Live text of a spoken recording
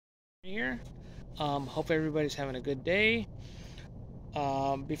here. Hope everybody's having a good day.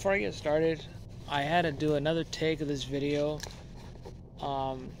 Before I get started, I had to do another take of this video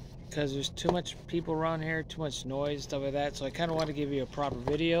because there's too much people around here, too much noise, stuff like that. So I kind of want to give you a proper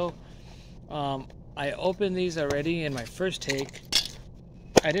video. I opened these already in my first take.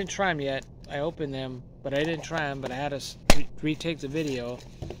 I didn't try them yet. I opened them, but I didn't try them. But I had to retake the video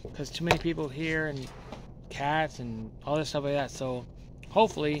because too many people here and cats and all this stuff like that. So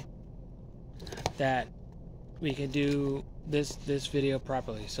hopefully that we can do this video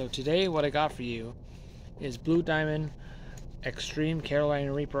properly. So today what I got for you is Blue Diamond Extreme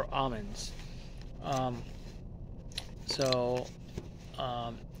Carolina Reaper almonds.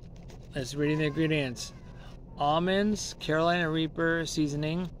 Let's read the ingredients. Almonds, Carolina Reaper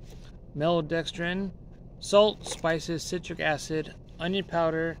seasoning, maltodextrin, salt, spices, citric acid, onion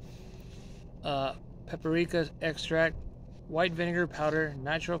powder, paprika extract, white vinegar powder,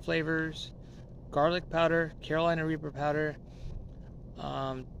 natural flavors, garlic powder, Carolina Reaper powder,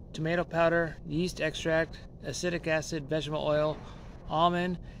 tomato powder, yeast extract, acetic acid, vegetable oil,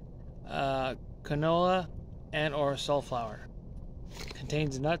 almond, canola, and or safflower.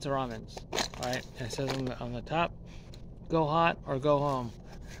 Contains nuts or almonds. Alright, and it says on the top, go hot or go home.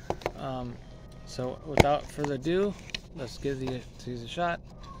 So without further ado, let's give these a shot.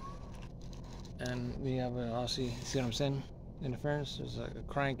 And we have see what I'm saying? Interference. There's a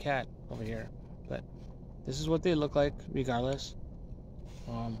crying cat over here. But this is what they look like regardless.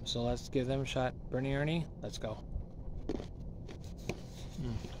 So let's give them a shot. Bernie Ernie, let's go.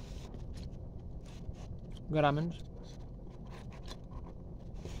 Good almonds.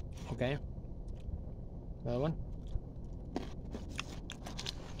 Okay. Another one.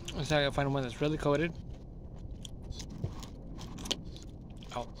 Let's see if I can find one that's really coated.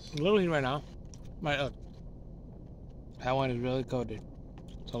 Oh, a little heat right now. That one is really coated.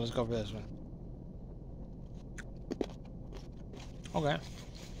 So let's go for this one. Okay.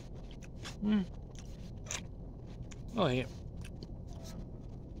 Oh, yeah.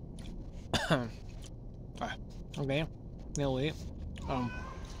 Okay. They'll eat.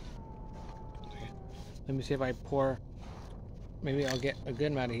 Let me see if I pour. Maybe I'll get a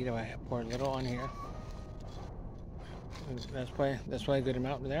good amount of heat if I pour a little on here. That's probably a good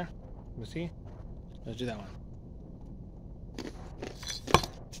amount there. We'll see. Let's do that one.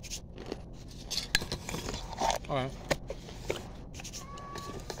 Okay.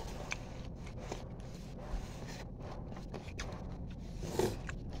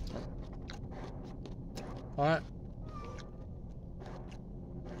 All right.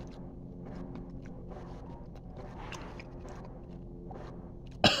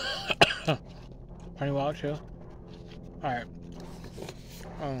 Pretty well too. All right.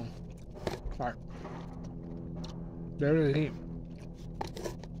 All right. There's the heat.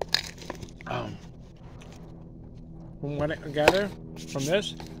 From what I gather from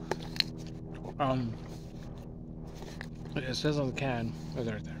this, it says on the can, right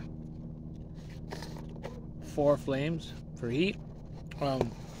there. 4 flames for heat.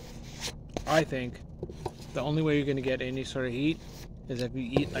 I think the only way you're gonna get any sort of heat is if you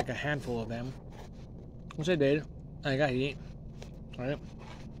eat like a handful of them, which I did. I got heat. All right,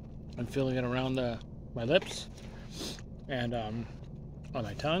 I'm feeling it around my lips and on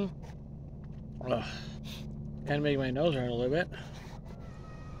my tongue. Kind of making my nose hurt a little bit.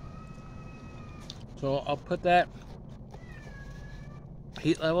 So I'll put that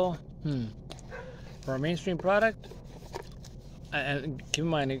heat level for a mainstream product. And keep in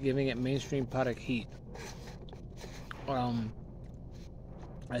mind, giving it mainstream product heat.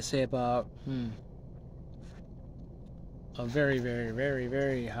 I say about a very, very, very,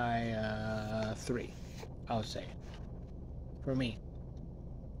 very high 3. I would say for me.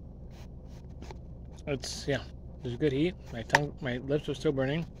 It's there's good heat. My lips are still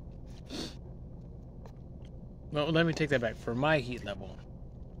burning. Well, let me take that back. For my heat level,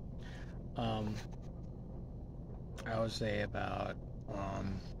 I would say about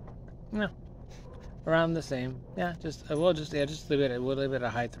around the same. Yeah, just leave it. We'll leave it at a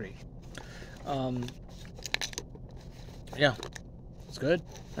high 3. Yeah, it's good.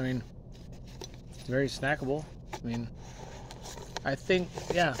 I mean, it's very snackable. I mean, I think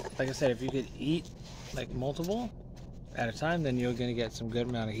like I said, if you could eat like multiple at a time, then you're gonna get some good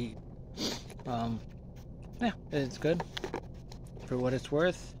amount of heat. Yeah, it's good for what it's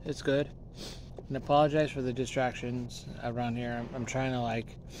worth. It's good. And apologize for the distractions around here. I'm trying to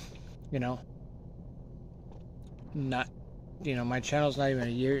not, my channel's not even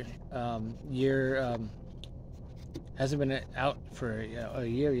a year hasn't been out for a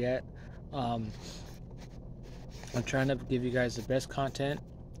year yet. I'm trying to give you guys the best content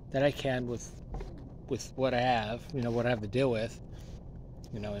that I can with what I have, you know, what I have to deal with.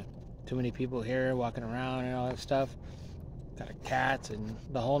 You know, too many people here walking around and all that stuff. Got cats and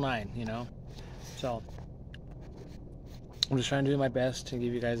the whole nine, you know. So I'm just trying to do my best to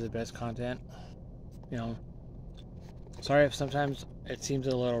give you guys the best content. You know, sorry if sometimes it seems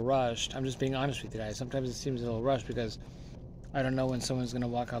a little rushed. I'm just being honest with you guys. Sometimes it seems a little rushed because I don't know when someone's gonna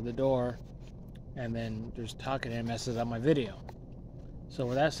walk out the door and then there's talking and it messes up my video. So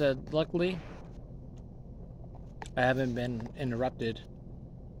with that said, luckily I haven't been interrupted.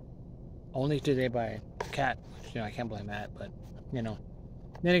 Only today by a cat, which, you know, I can't blame that, but you know.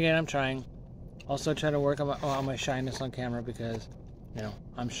 Then again, I'm trying. Also trying to work on my shyness on camera because, you know,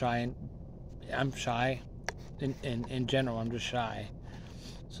 I'm shy. I'm shy in general. I'm just shy.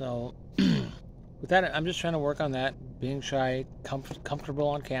 So with that, I'm just trying to work on that, being shy, comfortable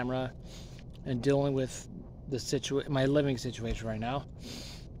on camera, and dealing with the my living situation right now.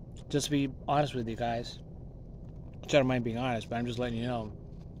 Just to be honest with you guys, which I don't mind being honest, but I'm just letting you know,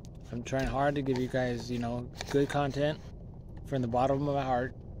 I'm trying hard to give you guys, you know, good content from the bottom of my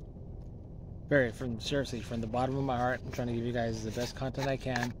heart. Seriously, from the bottom of my heart, I'm trying to give you guys the best content I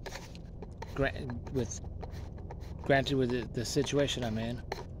can. Granted, with the situation I'm in,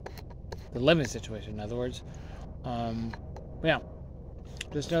 the living situation, in other words. Yeah,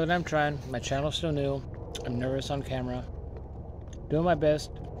 just know that I'm trying. My channel's still new. I'm nervous on camera. Doing my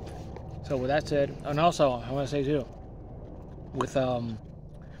best. So with that said, and also I want to say too, with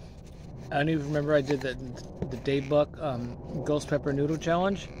I don't even remember I did the Daybuck ghost pepper noodle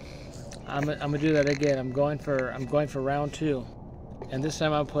challenge. I'm gonna do that again. I'm going for round 2, and this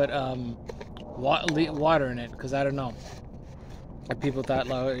time I'll put water in it because I don't know. People thought,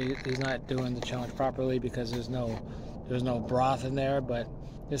 well, he's not doing the challenge properly because there's no broth in there. But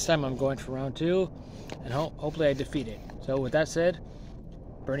this time I'm going for round 2, and hopefully I defeat it. So with that said,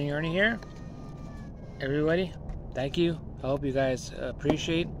 Bernie Ernie here. Everybody, thank you. I hope you guys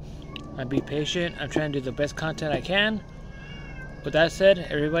appreciate. And be patient. I'm trying to do the best content I can. With that said,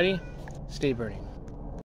 everybody, stay burning.